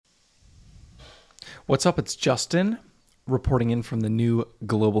What's up? It's Justin reporting in from the new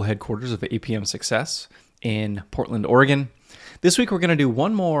global headquarters of APM Success in Portland, Oregon. This week, we're going to do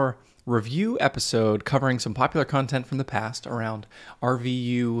one more review episode covering some popular content from the past around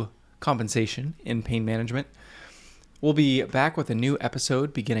RVU compensation in pain management. We'll be back with a new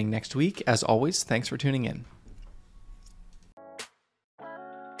episode beginning next week. As always, thanks for tuning in.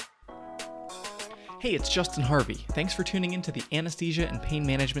 Hey, it's Justin Harvey. Thanks for tuning in to the Anesthesia and Pain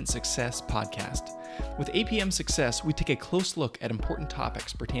Management Success podcast. With APM Success, we take a close look at important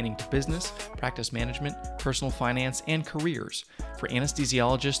topics pertaining to business, practice management, personal finance, and careers for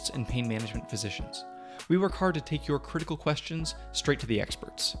anesthesiologists and pain management physicians. We work hard to take your critical questions straight to the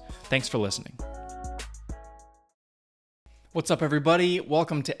experts. Thanks for listening. What's up, everybody?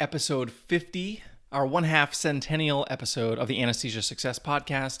 Welcome to episode 50, our one-half centennial episode of the Anesthesia Success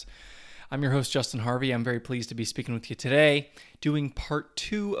podcast. I'm your host, Justin Harvey. I'm very pleased to be speaking with you today, doing part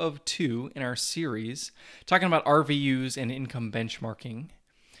 2 of 2 in our series, talking about RVUs and income benchmarking,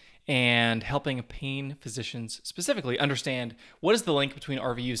 and helping pain physicians specifically understand what is the link between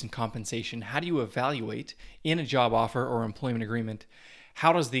RVUs and compensation. How do you evaluate in a job offer or employment agreement?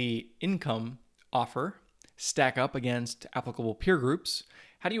 How does the income offer stack up against applicable peer groups?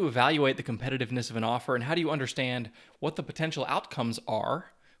 How do you evaluate the competitiveness of an offer? And how do you understand what the potential outcomes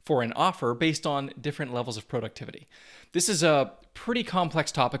are for an offer based on different levels of productivity? This is a pretty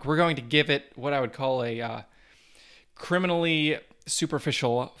complex topic. We're going to give it what I would call a criminally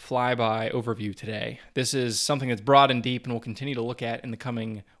superficial flyby overview today. This is something that's broad and deep and we'll continue to look at in the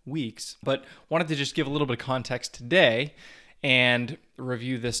coming weeks, but wanted to just give a little bit of context today and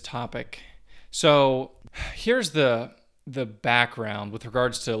review this topic. So here's the background with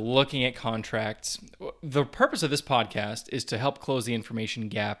regards to looking at contracts. The purpose of this podcast is to help close the information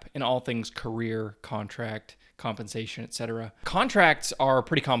gap in all things career, contract, compensation, etc. Contracts are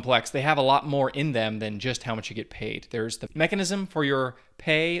pretty complex. They have a lot more in them than just how much you get paid. There's the mechanism for your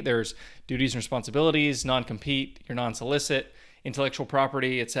pay, there's duties and responsibilities, non-compete, your non-solicit, intellectual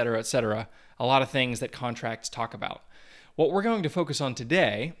property, etc., etc. A lot of things that contracts talk about. What we're going to focus on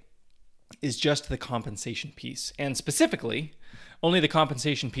today is just the compensation piece, and specifically only the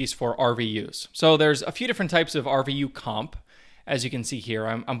compensation piece for RVUs. So there's a few different types of RVU comp, as you can see here.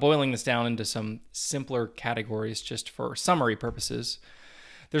 I'm boiling this down into some simpler categories just for summary purposes.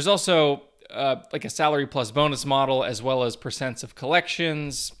 There's also like a salary plus bonus model, as well as percents of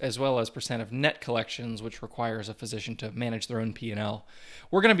collections, as well as percent of net collections, which requires a physician to manage their own P&L.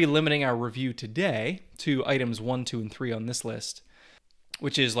 We're going to be limiting our review today to items 1, 2, and 3 on this list,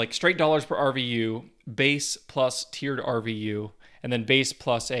 which is like straight dollars per RVU, base plus tiered RVU, and then base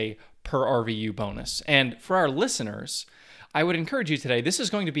plus a per RVU bonus. And for our listeners, I would encourage you today, this is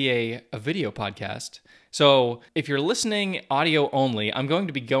going to be a video podcast. So if you're listening audio only, I'm going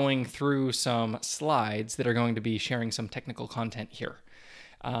to be going through some slides that are going to be sharing some technical content here.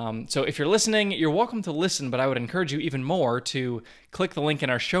 So if you're listening, you're welcome to listen, but I would encourage you even more to click the link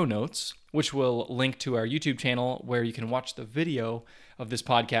in our show notes, which will link to our YouTube channel where you can watch the video of this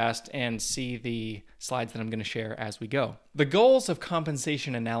podcast and see the slides that I'm going to share as we go. The goals of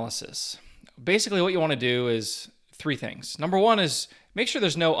compensation analysis. Basically, what you want to do is 3 things. Number 1 is make sure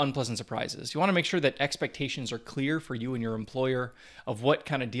there's no unpleasant surprises. You want to make sure that expectations are clear for you and your employer of what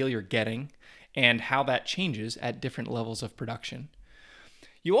kind of deal you're getting and how that changes at different levels of production.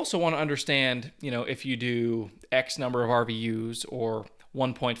 You also want to understand, if you do X number of RVUs or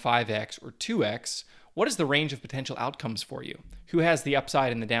 1.5X or 2X, what is the range of potential outcomes for you? Who has the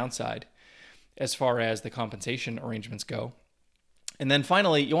upside and the downside as far as the compensation arrangements go? And then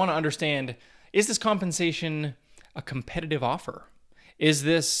finally, you want to understand, is this compensation a competitive offer?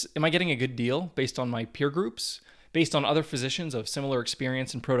 Am I getting a good deal based on my peer groups, based on other physicians of similar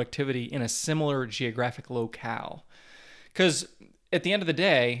experience and productivity in a similar geographic locale? Because at the end of the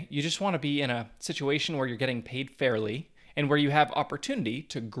day, you just want to be in a situation where you're getting paid fairly and where you have opportunity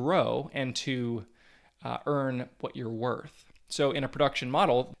to grow and to earn what you're worth. So in a production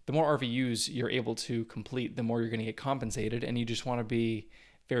model, the more RVUs you're able to complete, the more you're going to get compensated, and you just want to be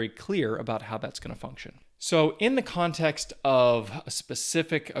very clear about how that's going to function. So in the context of a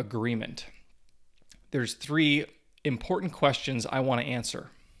specific agreement, there's 3 important questions I want to answer.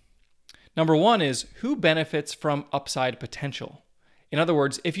 Number 1 is, who benefits from upside potential? In other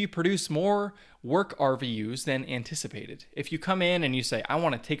words, if you produce more work RVUs than anticipated, if you come in and you say, I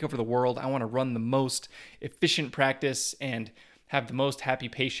want to take over the world, I want to run the most efficient practice and have the most happy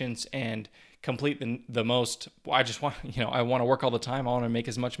patients and complete the most, I just want, I want to work all the time, I want to make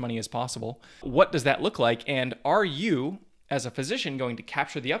as much money as possible. What does that look like? And are you, as a physician, going to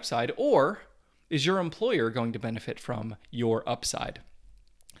capture the upside, or is your employer going to benefit from your upside?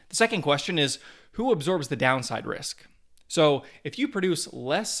 The second question is, who absorbs the downside risk? So if you produce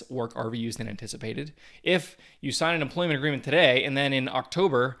less work RVUs than anticipated, if you sign an employment agreement today and then in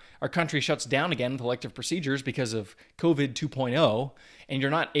October our country shuts down again with elective procedures because of COVID 2.0, and you're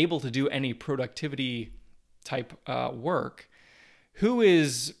not able to do any productivity type work, who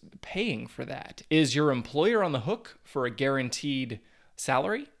is paying for that? Is your employer on the hook for a guaranteed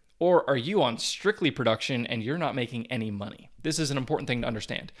salary? Or are you on strictly production and you're not making any money? This is an important thing to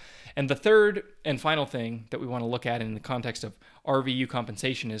understand. And the third and final thing that we want to look at in the context of RVU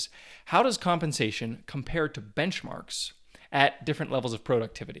compensation is, how does compensation compare to benchmarks at different levels of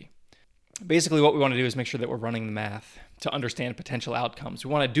productivity? Basically, what we want to do is make sure that we're running the math to understand potential outcomes.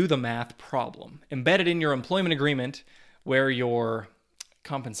 We want to do the math problem. Embedded in your employment agreement where your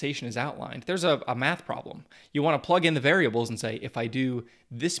compensation is outlined, there's a math problem. You want to plug in the variables and say, if I do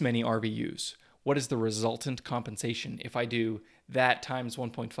this many RVUs, what is the resultant compensation? If I do that times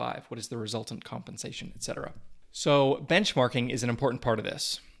 1.5, what is the resultant compensation, etc. So benchmarking is an important part of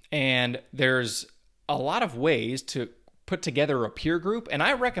this. And there's a lot of ways to put together a peer group, and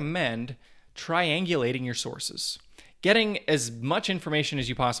I recommend triangulating your sources, getting as much information as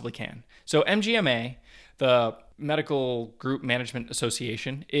you possibly can. So MGMA, the Medical Group Management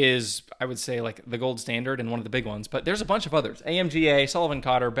Association, is, I would say, like the gold standard and one of the big ones, but there's a bunch of others: AMGA, Sullivan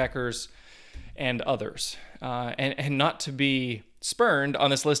Cotter, Becker's, and others. And not to be spurned on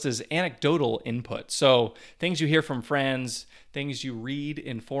this list is anecdotal input. So things you hear from friends, things you read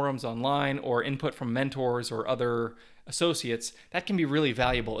in forums online, or input from mentors or other associates, that can be really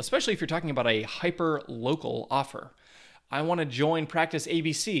valuable, especially if you're talking about a hyper-local offer. I want to join Practice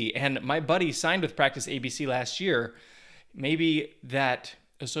ABC, and my buddy signed with Practice ABC last year. Maybe that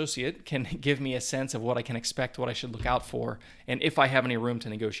associate can give me a sense of what I can expect, what I should look out for, and if I have any room to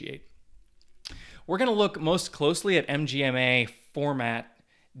negotiate. We're going to look most closely at MGMA format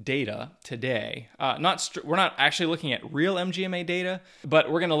data today. We're not actually looking at real MGMA data, but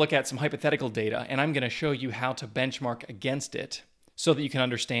we're going to look at some hypothetical data, and I'm going to show you how to benchmark against it so that you can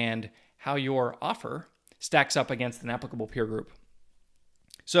understand how your offer stacks up against an applicable peer group.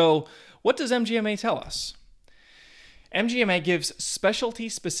 So what does MGMA tell us? MGMA gives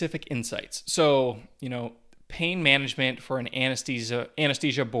specialty-specific insights. So, pain management for an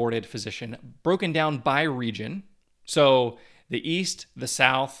anesthesia boarded physician broken down by region. So the East, the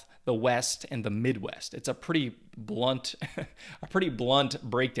South, the West, and the Midwest. It's a pretty blunt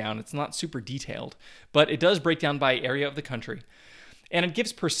breakdown. It's not super detailed, but it does break down by area of the country. And it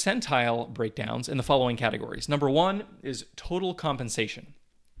gives percentile breakdowns in the following categories. Number one is total compensation.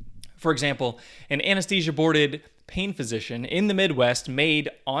 For example, an anesthesia-boarded pain physician in the Midwest made,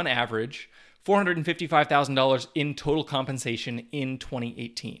 on average, $455,000 in total compensation in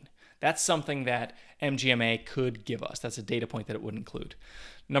 2018. That's something that MGMA could give us. That's a data point that it would include.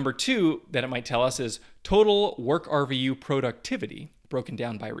 Number two that it might tell us is total work RVU productivity broken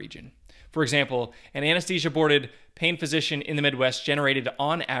down by region. For example, an anesthesia-boarded pain physician in the Midwest generated,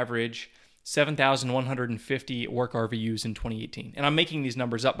 on average, 7,150 work RVUs in 2018. And I'm making these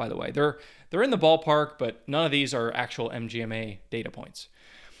numbers up, by the way. They're in the ballpark, but none of these are actual MGMA data points.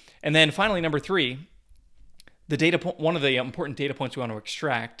 And then finally, number three, one of the important data points we want to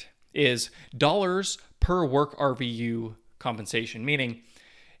extract is dollars per work RVU compensation, meaning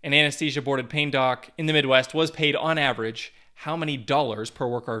an anesthesia-boarded pain doc in the Midwest was paid, on average, how many dollars per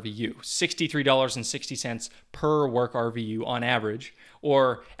work RVU? $63.60 per work RVU on average,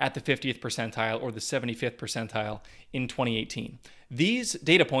 or at the 50th percentile or the 75th percentile in 2018. These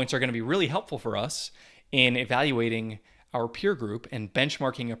data points are going to be really helpful for us in evaluating our peer group and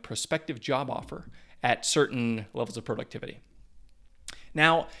benchmarking a prospective job offer at certain levels of productivity.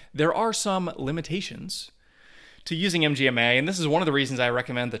 Now, there are some limitations to using MGMA, and this is one of the reasons I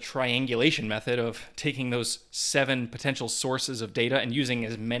recommend the triangulation method of taking those 7 potential sources of data and using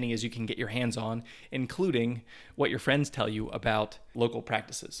as many as you can get your hands on, including what your friends tell you about local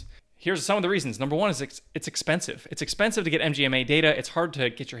practices. Here's some of the reasons. Number one is it's expensive. It's expensive to get MGMA data. It's hard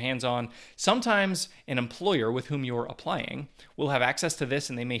to get your hands on. Sometimes an employer with whom you're applying will have access to this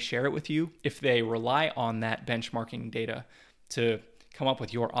and they may share it with you if they rely on that benchmarking data to come up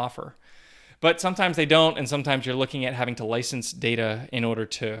with your offer. But sometimes they don't, and sometimes you're looking at having to license data in order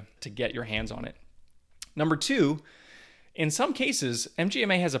to get your hands on it. Number two, in some cases,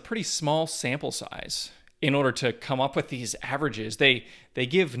 MGMA has a pretty small sample size in order to come up with these averages. They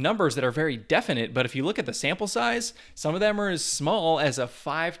give numbers that are very definite, but if you look at the sample size, some of them are as small as a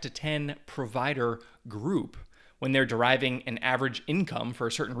 5 to 10 provider group when they're deriving an average income for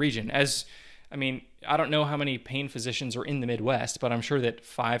a certain region. I don't know how many pain physicians are in the Midwest, but I'm sure that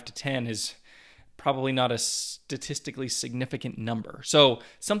 5 to 10 is probably not a statistically significant number. So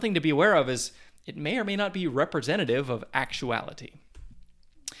something to be aware of is it may or may not be representative of actuality.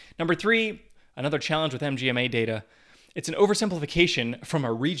 Number 3, another challenge with MGMA data, it's an oversimplification from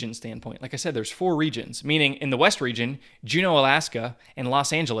a region standpoint. Like I said, there's 4 regions, meaning in the West region, Juneau, Alaska, and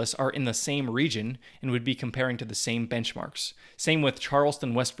Los Angeles are in the same region and would be comparing to the same benchmarks. Same with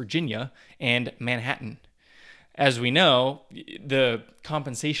Charleston, West Virginia, and Manhattan. As we know, the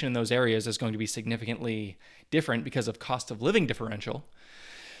compensation in those areas is going to be significantly different because of cost of living differential,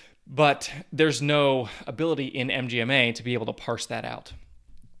 but there's no ability in MGMA to be able to parse that out.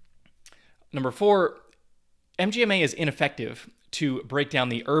 Number 4, MGMA is ineffective to break down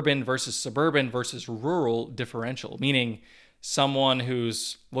the urban versus suburban versus rural differential, meaning someone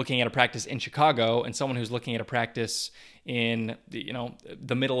who's looking at a practice in Chicago and someone who's looking at a practice in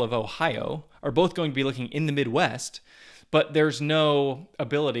the middle of Ohio are both going to be looking in the Midwest, but there's no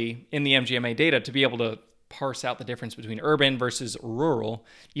ability in the MGMA data to be able to parse out the difference between urban versus rural,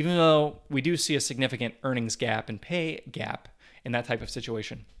 even though we do see a significant earnings gap and pay gap in that type of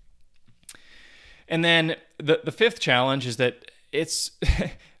situation. And then the 5th challenge is that it's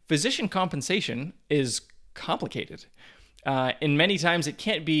physician compensation is complicated. And many times it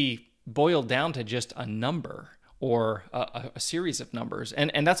can't be boiled down to just a number or a series of numbers.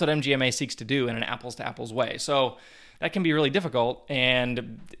 And that's what MGMA seeks to do in an apples-to-apples way. So that can be really difficult,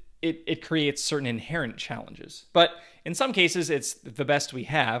 and it creates certain inherent challenges. But in some cases, it's the best we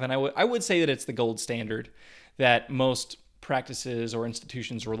have, and I would say that it's the gold standard that most practices or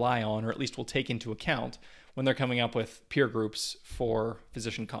institutions rely on, or at least will take into account when they're coming up with peer groups for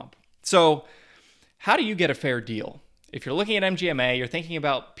physician comp. So how do you get a fair deal? If you're looking at MGMA, you're thinking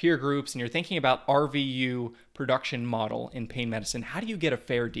about peer groups, and you're thinking about RVU production model in pain medicine, how do you get a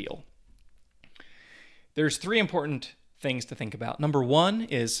fair deal? There's 3 important things to think about. Number 1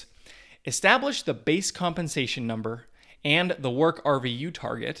 is establish the base compensation number and the work RVU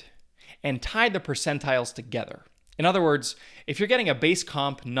target and tie the percentiles together. In other words, if you're getting a base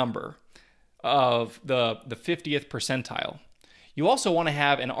comp number of the 50th percentile, you also want to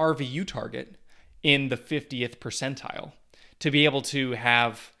have an RVU target in the 50th percentile to be able to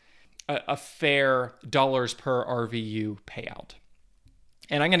have a fair dollars per RVU payout.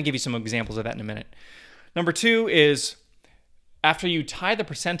 And I'm going to give you some examples of that in a minute. Number 2 is after you tie the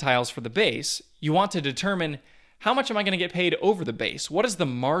percentiles for the base, you want to determine how much am I going to get paid over the base? What is the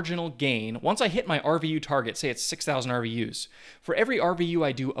marginal gain once I hit my RVU target, say it's 6,000 RVUs, for every RVU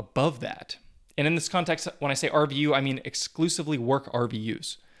I do above that? And in this context, when I say RVU, I mean exclusively work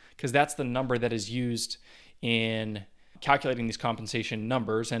RVUs, because that's the number that is used in calculating these compensation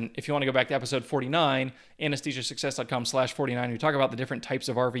numbers. And if you want to go back to episode 49, anesthesiasuccess.com/49, we talk about the different types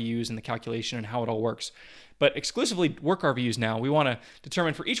of RVUs and the calculation and how it all works. But exclusively work RVUs now, we want to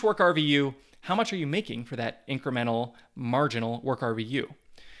determine for each work RVU, how much are you making for that incremental marginal work RVU?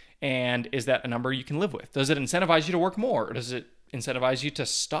 And is that a number you can live with? Does it incentivize you to work more? Or does it incentivize you to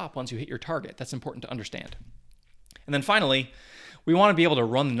stop once you hit your target? That's important to understand. And then finally, we want to be able to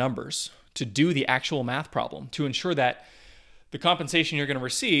run the numbers to do the actual math problem to ensure that the compensation you're going to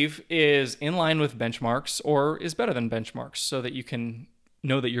receive is in line with benchmarks or is better than benchmarks, so that you can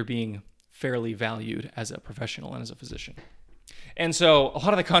know that you're being fairly valued as a professional and as a physician. And so a lot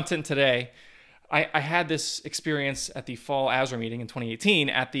of the content today, I had this experience at the fall ASRA meeting in 2018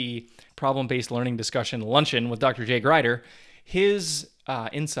 at the problem-based learning discussion luncheon with Dr. Jay Grider. His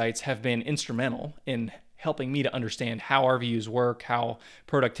insights have been instrumental in helping me to understand how RVUs work, how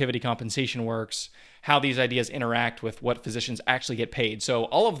productivity compensation works, how these ideas interact with what physicians actually get paid. So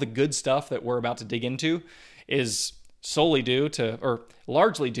all of the good stuff that we're about to dig into is solely due to, or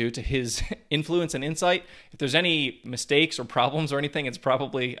largely due to, his influence and insight. If there's any mistakes or problems or anything, it's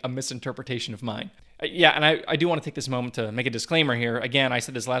probably a misinterpretation of mine. And I do want to take this moment to make a disclaimer here. Again, I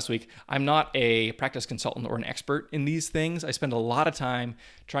said this last week, I'm not a practice consultant or an expert in these things. I spend a lot of time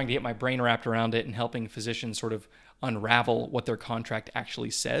trying to get my brain wrapped around it and helping physicians sort of unravel what their contract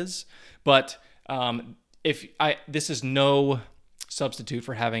actually says. But this is no substitute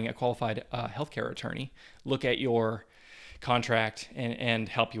for having a qualified healthcare attorney look at your contract and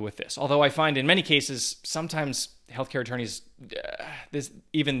help you with this. Although I find in many cases, sometimes healthcare attorneys,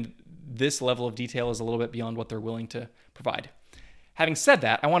 this level of detail is a little bit beyond what they're willing to provide. Having said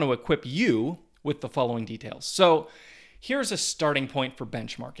that, I want to equip you with the following details. So here's a starting point for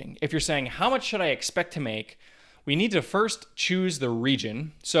benchmarking. If you're saying, how much should I expect to make? We need to first choose the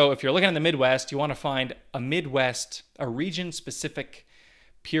region. So if you're looking at the Midwest, you want to find a region-specific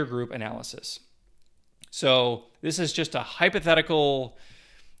peer group analysis. So this is just a hypothetical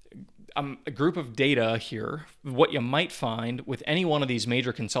a group of data here, what you might find with any one of these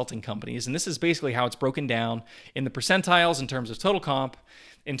major consulting companies. And this is basically how it's broken down in the percentiles in terms of total comp,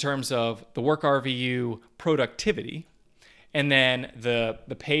 in terms of the work RVU productivity, and then the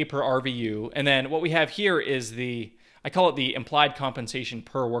pay per RVU. And then what we have here is I call it the implied compensation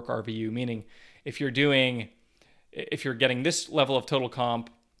per work RVU, meaning if you're getting this level of total comp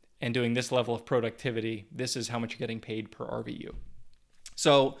and doing this level of productivity, this is how much you're getting paid per RVU.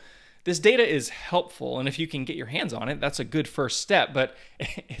 So this data is helpful, and if you can get your hands on it, that's a good first step, but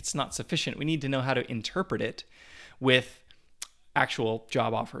it's not sufficient. We need to know how to interpret it with actual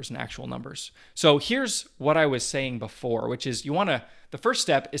job offers and actual numbers. So here's what I was saying before, which is the first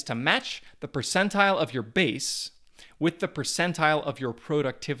step is to match the percentile of your base with the percentile of your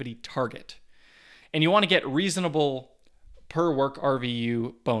productivity target. And you want to get reasonable per work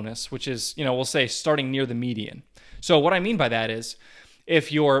RVU bonus, which is, we'll say starting near the median. So what I mean by that is,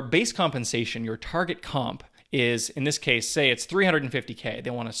 if your base compensation, your target comp is, in this case, say it's $350K, they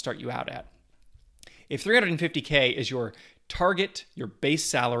want to start you out at. If $350K is your target, your base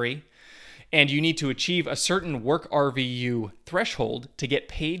salary, and you need to achieve a certain work RVU threshold to get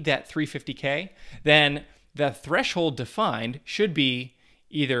paid that $350K, then the threshold defined should be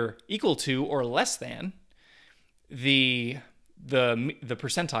either equal to or less than the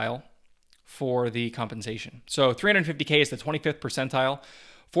percentile for the compensation. So 350K is the 25th percentile.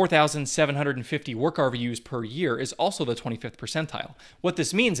 4,750 work RVUs per year is also the 25th percentile. What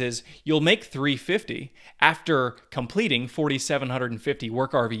this means is you'll make 350 after completing 4,750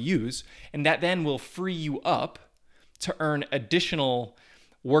 work RVUs, and that then will free you up to earn additional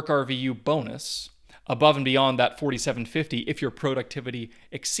work RVU bonus above and beyond that 4,750 if your productivity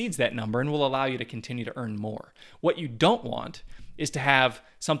exceeds that number, and will allow you to continue to earn more. What you don't want is to have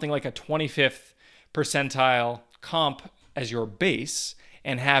something like a 25th percentile comp as your base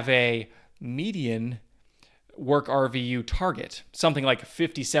and have a median work RVU target. Something like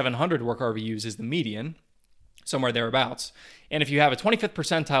 5,700 work RVUs is the median, somewhere thereabouts. And if you have a 25th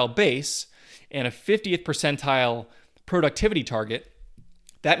percentile base and a 50th percentile productivity target,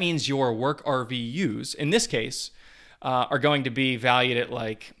 that means your work RVUs, in this case, are going to be valued at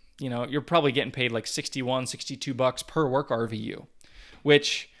you're probably getting paid like $61, $62 per work RVU,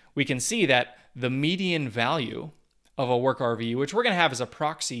 which we can see that the median value of a work RVU, which we're going to have as a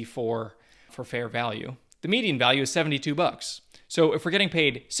proxy for fair value, the median value is $72. So if we're getting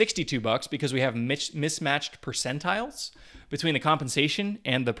paid $62 because we have mismatched percentiles between the compensation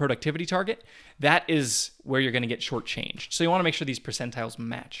and the productivity target, that is where you're going to get shortchanged. So you want to make sure these percentiles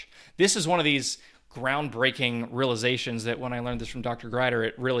match. This is one of these groundbreaking realizations that when I learned this from Dr. Greider,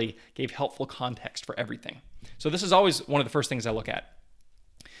 it really gave helpful context for everything. So this is always one of the first things I look at.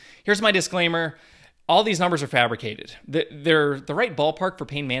 Here's my disclaimer. All these numbers are fabricated. They're the right ballpark for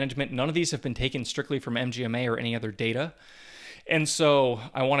pain management. None of these have been taken strictly from MGMA or any other data. And so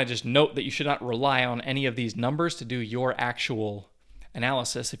I want to just note that you should not rely on any of these numbers to do your actual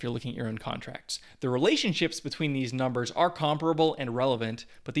analysis if you're looking at your own contracts. The relationships between these numbers are comparable and relevant,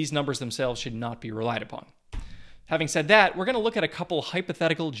 but these numbers themselves should not be relied upon. Having said that, we're going to look at a couple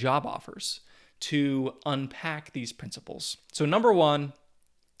hypothetical job offers to unpack these principles. So number one,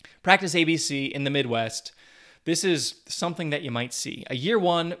 practice ABC in the Midwest. This is something that you might see. A year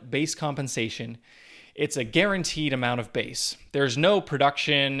one base compensation. It's a guaranteed amount of base. There's no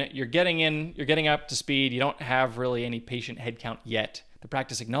production. You're getting up to speed. You don't have really any patient headcount yet. The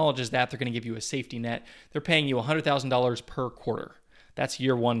practice acknowledges that. They're going to give you a safety net. They're paying you $100,000 per quarter. That's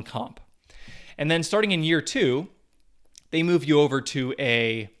year one comp. And then starting in year two, they move you over to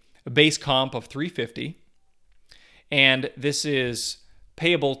a base comp of $350. And this is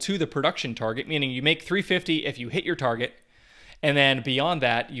payable to the production target, meaning you make $350 if you hit your target. And then beyond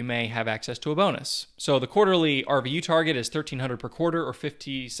that, you may have access to a bonus. So the quarterly RVU target is $1,300 per quarter or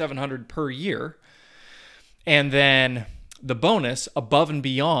 $5,700 per year. And then the bonus above and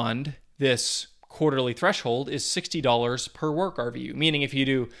beyond this quarterly threshold is $60 per work RVU, meaning if you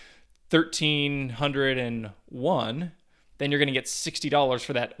do 1,301, then you're going to get $60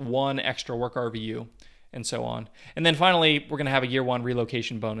 for that one extra work RVU, and so on. And then finally, we're going to have a year one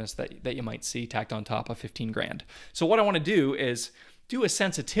relocation bonus that you might see tacked on top of $15,000. So what I want to do is do a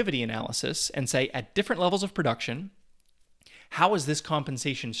sensitivity analysis and say at different levels of production, how is this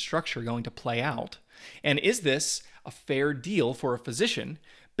compensation structure going to play out? And is this a fair deal for a physician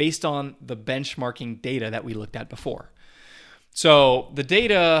based on the benchmarking data that we looked at before? So the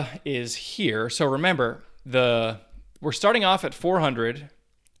data is here. So remember, we're starting off at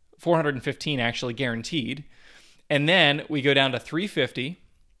 415 actually guaranteed. And then we go down to 350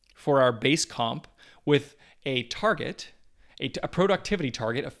 for our base comp with a target, a productivity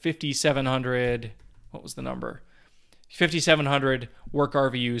target of 5,700. What was the number? 5,700 work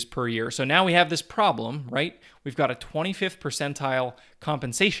RVUs per year. So now we have this problem, right? We've got a 25th percentile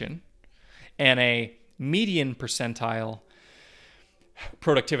compensation and a median percentile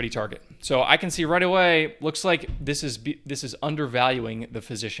productivity target. So I can see right away, looks like this is undervaluing the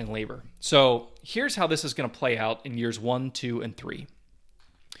physician labor. So here's how this is going to play out in years 1, 2, and 3.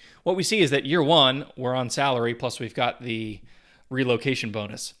 What we see is that year 1, we're on salary, plus we've got the relocation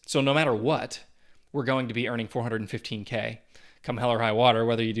bonus. So no matter what, we're going to be earning $415K come hell or high water,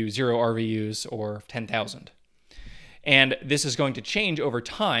 whether you do 0 RVUs or 10,000. And this is going to change over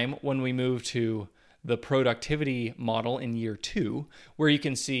time when we move to the productivity model in year 2, where you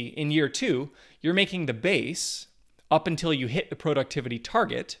can see in year 2, you're making the base up until you hit the productivity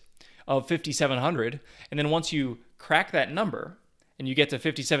target of 5,700. And then once you crack that number and you get to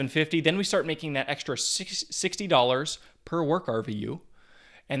 5,750, then we start making that extra $60 per work RVU.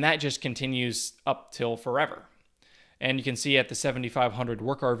 And that just continues up till forever. And you can see at the 7,500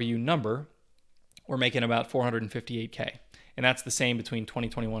 work RVU number, we're making about $458K. And that's the same between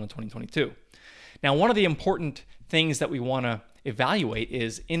 2021 and 2022. Now, one of the important things that we want to evaluate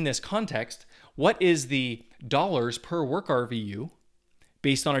is, in this context, what is the dollars per work RVU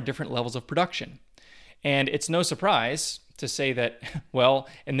based on our different levels of production? And it's no surprise to say that, well,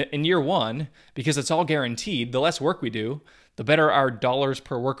 in year 1, because it's all guaranteed, the less work we do, the better our dollars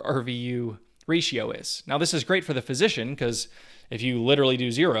per work RVU ratio is. Now, this is great for the physician because if you literally do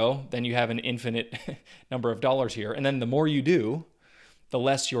 0, then you have an infinite number of dollars here. And then the more you do, the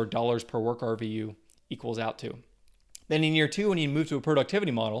less your dollars per work RVU equals out to. Then in year 2, when you move to a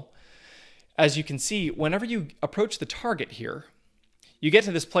productivity model, as you can see, whenever you approach the target here, you get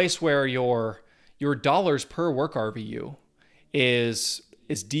to this place where your dollars per work RVU is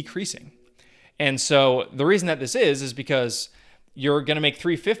decreasing. And so the reason that this is because you're going to make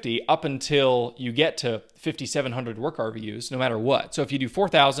 $350 up until you get to 5,700 work RVUs, no matter what. So if you do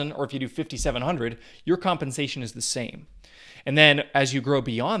 4,000 or if you do 5,700, your compensation is the same. And then as you grow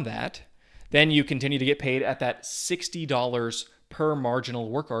beyond that, then you continue to get paid at that $60 per marginal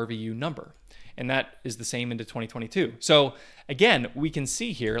work RVU number. And that is the same into 2022. So again, we can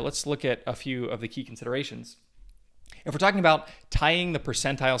see here, let's look at a few of the key considerations. If we're talking about tying the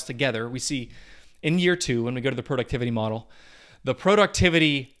percentiles together, we see in year 2, when we go to the productivity model, the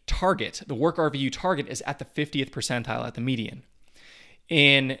productivity target, the work RVU target, is at the 50th percentile, at the median.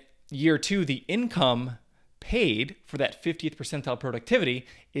 In year 2, the income paid for that 50th percentile productivity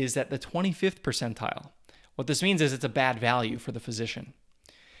is at the 25th percentile. What this means is it's a bad value for the physician.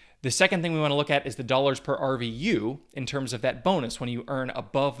 The second thing we want to look at is the dollars per RVU in terms of that bonus when you earn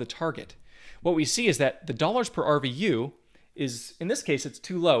above the target. What we see is that the dollars per RVU is, in this case, it's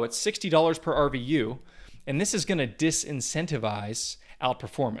too low. It's $60 per RVU, and this is going to disincentivize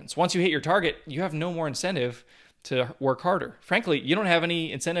outperformance. Once you hit your target, you have no more incentive to work harder. Frankly, you don't have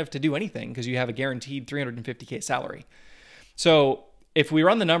any incentive to do anything because you have a guaranteed $350K salary. So if we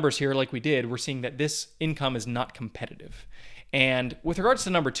run the numbers here like we did, we're seeing that this income is not competitive. And with regards to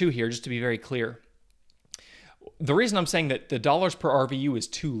number 2 here, just to be very clear, the reason I'm saying that the dollars per RVU is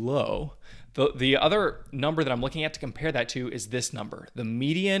too low, the other number that I'm looking at to compare that to is this number, the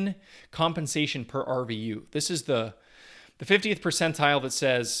median compensation per RVU. This is the 50th percentile that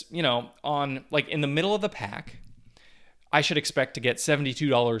says, on like in the middle of the pack, I should expect to get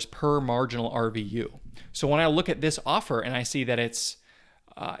 $72 per marginal RVU. So when I look at this offer and I see that it's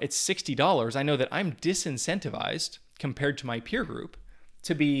 $60, I know that I'm disincentivized compared to my peer group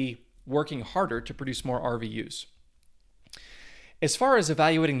to be working harder to produce more RVUs. As far as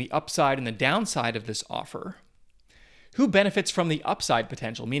evaluating the upside and the downside of this offer, who benefits from the upside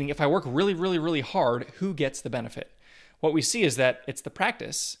potential? Meaning if I work really, really, really hard, who gets the benefit? What we see is that it's the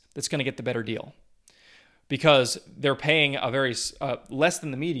practice that's going to get the better deal because they're paying a very less than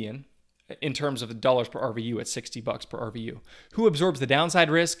the median in terms of the dollars per RVU at $60 per RVU. Who absorbs the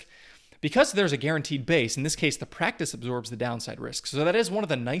downside risk? Because there's a guaranteed base, in this case, the practice absorbs the downside risk. So that is one of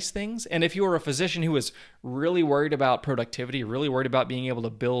the nice things. And if you are a physician who is really worried about productivity, really worried about being able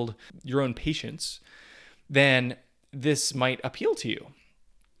to build your own patients, then this might appeal to you.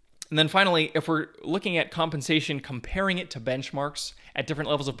 And then finally, if we're looking at compensation, comparing it to benchmarks at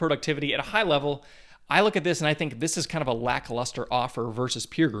different levels of productivity at a high level, I look at this and I think this is kind of a lackluster offer versus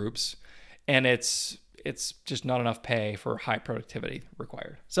peer groups. And it's just not enough pay for high productivity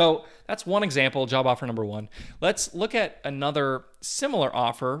required. So that's one example, job offer number 1. Let's look at another similar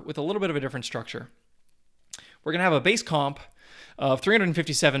offer with a little bit of a different structure. We're going to have a base comp of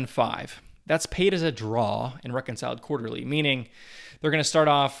 $357,500. That's paid as a draw and reconciled quarterly, meaning they're going to start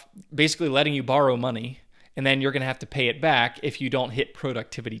off basically letting you borrow money and then you're going to have to pay it back if you don't hit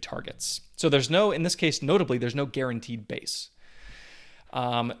productivity targets. So there's no, in this case, notably, there's no guaranteed base.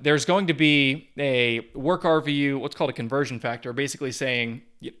 There's going to be a work RVU, what's called a conversion factor, basically saying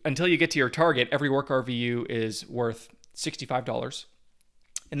until you get to your target, every work RVU is worth $65.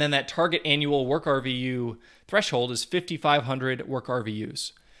 And then that target annual work RVU threshold is 5,500 work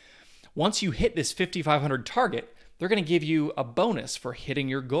RVUs. Once you hit this 5,500 target, they're going to give you a bonus for hitting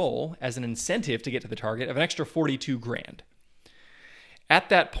your goal as an incentive to get to the target of an extra 42 grand. At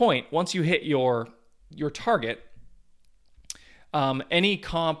that point, once you hit your target, any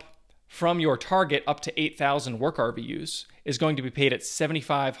comp from your target up to 8,000 work RVUs is going to be paid at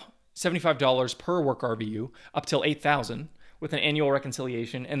 $75 per work RVU up till 8,000 with an annual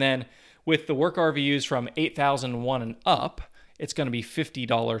reconciliation. And then with the work RVUs from 8,001 and up, it's going to be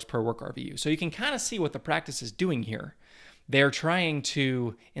 $50 per work RVU. So you can kind of see what the practice is doing here. They're trying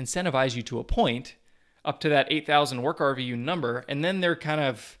to incentivize you to a point up to that 8,000 work RVU number, and then they're kind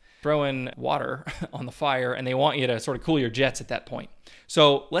of throwing water on the fire, and they want you to sort of cool your jets at that point.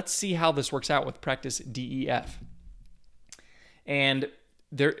 So let's see how this works out with practice DEF. And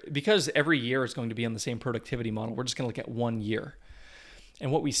because every year is going to be on the same productivity model, we're just going to look at 1 year.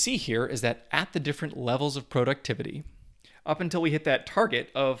 And what we see here is that at the different levels of productivity, up until we hit that target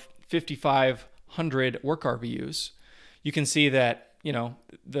of 5,500 work RVUs, you can see that,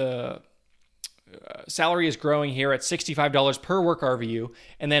 the salary is growing here at $65 per work RVU.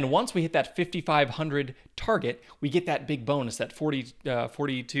 And then once we hit that 5,500 target, we get that big bonus, that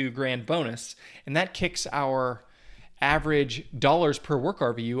 42 grand bonus. And that kicks our average dollars per work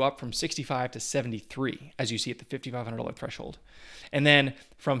RVU up from 65 to 73, as you see at the $5,500 threshold. And then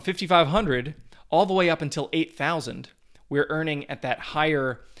from 5,500 all the way up until 8,000, we're earning at that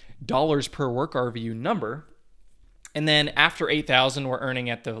higher dollars per work RVU number. And then after 8,000, we're earning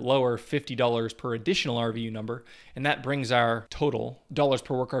at the lower $50 per additional RVU number. And that brings our total dollars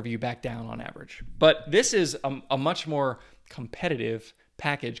per work RVU back down on average. But this is a much more competitive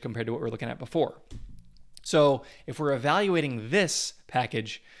package compared to what we were looking at before. So if we're evaluating this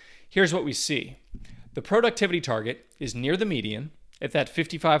package, here's what we see. The productivity target is near the median at that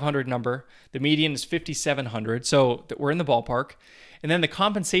 5,500 number. The median is 5,700, so we're in the ballpark. And then the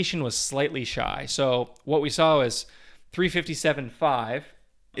compensation was slightly shy. So what we saw is 357.5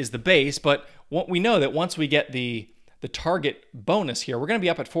 is the base, but what we know that once we get the target bonus here, we're going to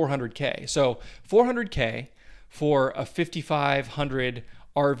be up at 400K. So 400K for a 5,500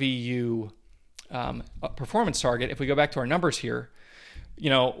 RVU performance target. If we go back to our numbers here,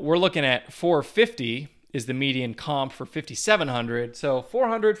 we're looking at 450 is the median comp for 5,700. So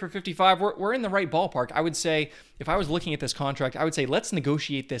 400 for 55, we're in the right ballpark. I would say, if I was looking at this contract, I would say, let's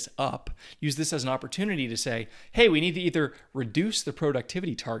negotiate this up. Use this as an opportunity to say, hey, we need to either reduce the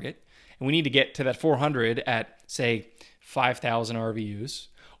productivity target, and we need to get to that 400 at, say, 5,000 RVUs,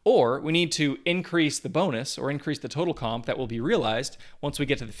 or we need to increase the bonus or increase the total comp that will be realized once we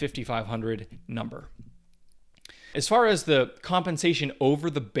get to the 5,500 number. As far as the compensation over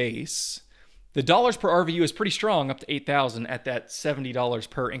the base, the dollars per RVU is pretty strong up to 8,000 at that $70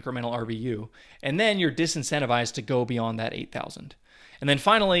 per incremental RVU. And then you're disincentivized to go beyond that 8,000. And then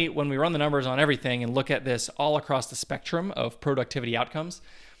finally, when we run the numbers on everything and look at this all across the spectrum of productivity outcomes,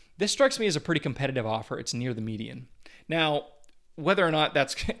 this strikes me as a pretty competitive offer. It's near the median. Now, whether or not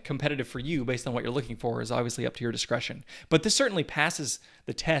that's competitive for you based on what you're looking for is obviously up to your discretion. But this certainly passes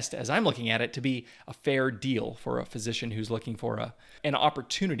the test, as I'm looking at it, to be a fair deal for a physician who's looking for an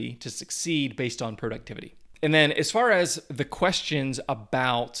opportunity to succeed based on productivity. And then as far as the questions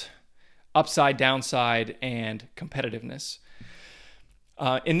about upside, downside, and competitiveness,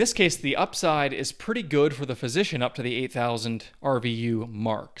 in this case, the upside is pretty good for the physician up to the 8,000 RVU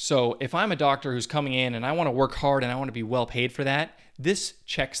mark. So if I'm a doctor who's coming in and I want to work hard and I want to be well paid for that, this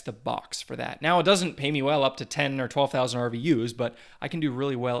checks the box for that. Now, it doesn't pay me well up to 10 or 12,000 RVUs, but I can do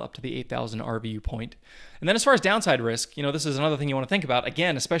really well up to the 8,000 RVU point. And then as far as downside risk, this is another thing you want to think about.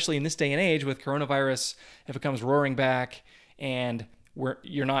 Again, especially in this day and age with coronavirus, if it comes roaring back and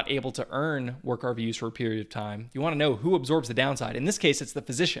you're not able to earn work RVUs for a period of time, you want to know who absorbs the downside. In this case, it's the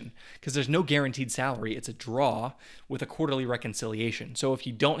physician, because there's no guaranteed salary. It's a draw with a quarterly reconciliation. So if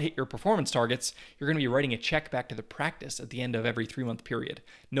you don't hit your performance targets, you're going to be writing a check back to the practice at the end of every 3-month period.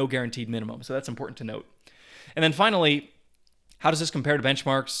 No guaranteed minimum. So that's important to note. And then finally, how does this compare to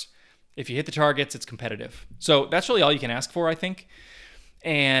benchmarks? If you hit the targets, it's competitive. So that's really all you can ask for, I think.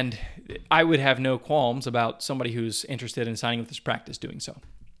 And I would have no qualms about somebody who's interested in signing with this practice doing so.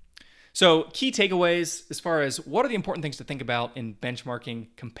 So key takeaways as far as what are the important things to think about in benchmarking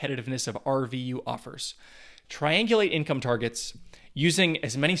competitiveness of RVU offers. Triangulate income targets using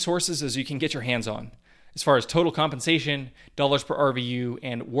as many sources as you can get your hands on. as far as total compensation, dollars per RVU,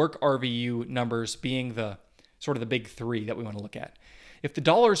 and work RVU numbers being the sort of the big three that we want to look at. If the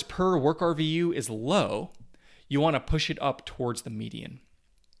dollars per work RVU is low, you want to push it up towards the median.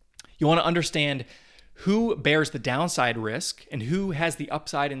 You want to understand who bears the downside risk and who has the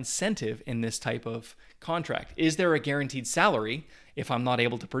upside incentive in this type of contract. Is there a guaranteed salary if I'm not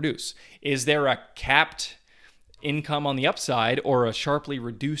able to produce? Is there a capped income on the upside or a sharply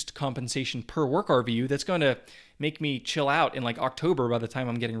reduced compensation per work RVU that's going to make me chill out in like October by the time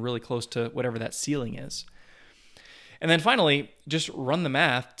I'm getting really close to whatever that ceiling is? And then finally, just run the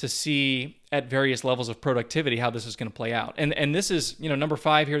math to see at various levels of productivity how this is going to play out. And this is, number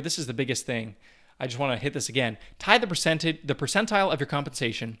 5 here, this is the biggest thing. I just want to hit this again. Tie the percentile of your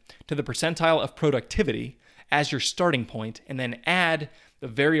compensation to the percentile of productivity as your starting point, and then add the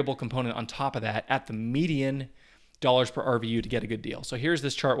variable component on top of that at the median dollars per RVU to get a good deal. So here's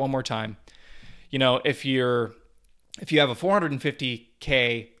this chart one more time. If you have a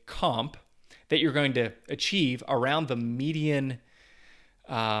 450K comp that you're going to achieve around the median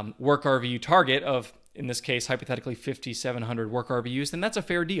work RVU target of, in this case, hypothetically 5,700 work RVUs, then that's a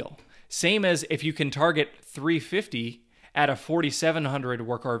fair deal. Same as if you can target 350 at a 4,700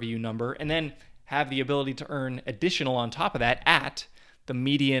 work RVU number and then have the ability to earn additional on top of that at the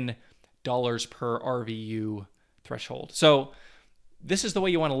median dollars per RVU threshold. So this is the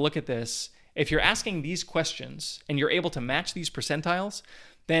way you want to look at this. If you're asking these questions and you're able to match these percentiles,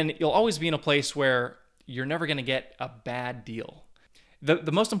 then you'll always be in a place where you're never going to get a bad deal.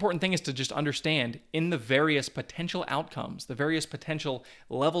 The most important thing is to just understand in the various potential outcomes, the various potential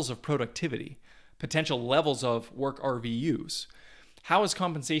levels of productivity, potential levels of work RVUs, how is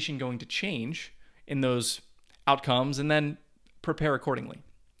compensation going to change in those outcomes, and then prepare accordingly.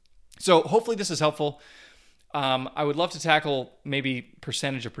 So hopefully this is helpful. I would love to tackle maybe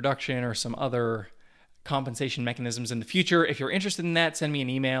percentage of production or some other compensation mechanisms in the future. If you're interested in that, send me an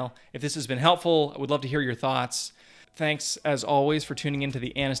email. If this has been helpful, I would love to hear your thoughts. Thanks, as always, for tuning into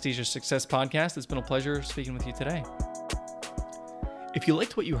the Anesthesia Success Podcast. It's been a pleasure speaking with you today. If you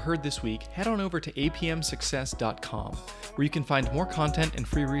liked what you heard this week, head on over to apmsuccess.com, where you can find more content and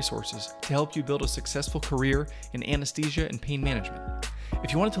free resources to help you build a successful career in anesthesia and pain management.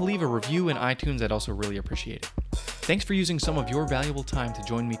 If you wanted to leave a review in iTunes, I'd also really appreciate it. Thanks for using some of your valuable time to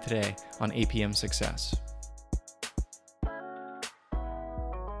join me today on APM Success.